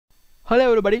Hello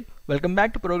everybody, welcome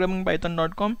back to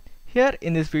programmingpython.com. Here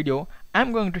in this video,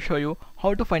 I'm going to show you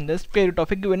how to find the square root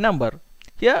of a given number.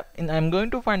 I'm going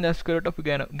to find the square root of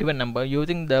a given number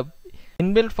using the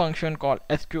inbuilt function called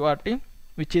sqrt,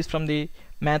 which is from the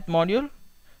math module.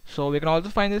 So we can also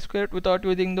find the square root without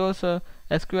using those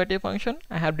sqrt function.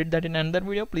 I have did that in another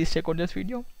video. Please check out this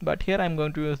video. But here I'm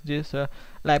going to use this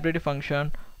library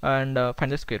function and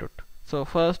find the square root. So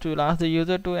first we'll ask the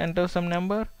user to enter some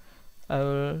number. I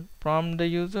will prompt the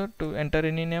user to enter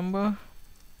any number,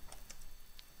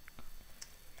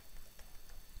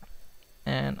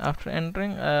 and after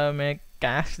entering may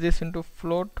cast this into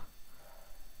float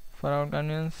for our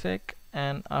convenience sake,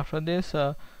 and after this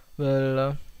we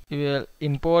will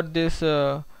import this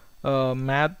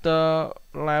math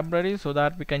library so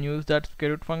that we can use that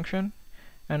square root function,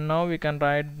 and now we can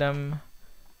write them,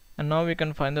 and now we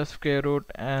can find the square root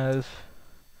as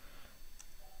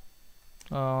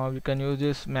we can use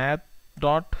this math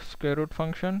dot square root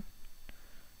function,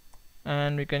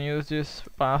 and we can use this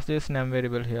pass this num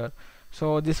variable here.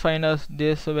 So this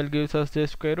will gives us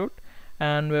this square root,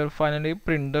 and we'll finally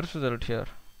print the result here.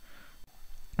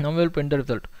 Now we'll print the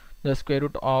result. The square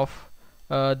root of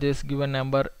this given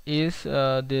number is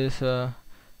this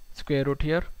square root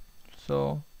here.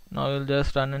 So now we'll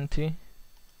just run and see.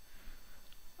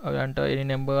 I will enter any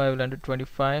number. I will enter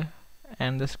 25,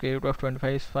 and the square root of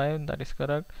 25 is 5. That is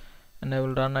correct. And I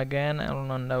will run again,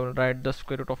 and I will write the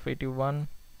square root of 81.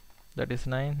 That is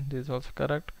 9. This is also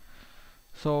correct.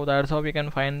 So that's how we can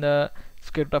find the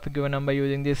square root of a given number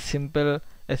using this simple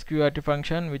sqrt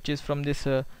function, which is from this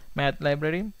math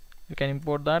library. You can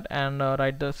import that and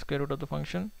write the square root of the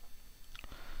function.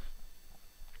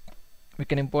 We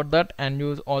can import that and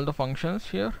use all the functions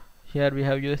here. Here we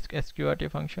have used sqrt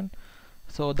function.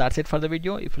 So that's it for the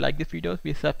video. If you like this video,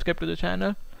 please subscribe to the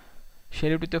channel,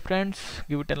 share it with your friends,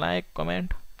 give it a like,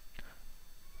 comment.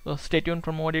 So stay tuned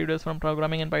for more videos from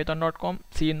programmingandpython.com.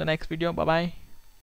 See you in the next video. Bye bye.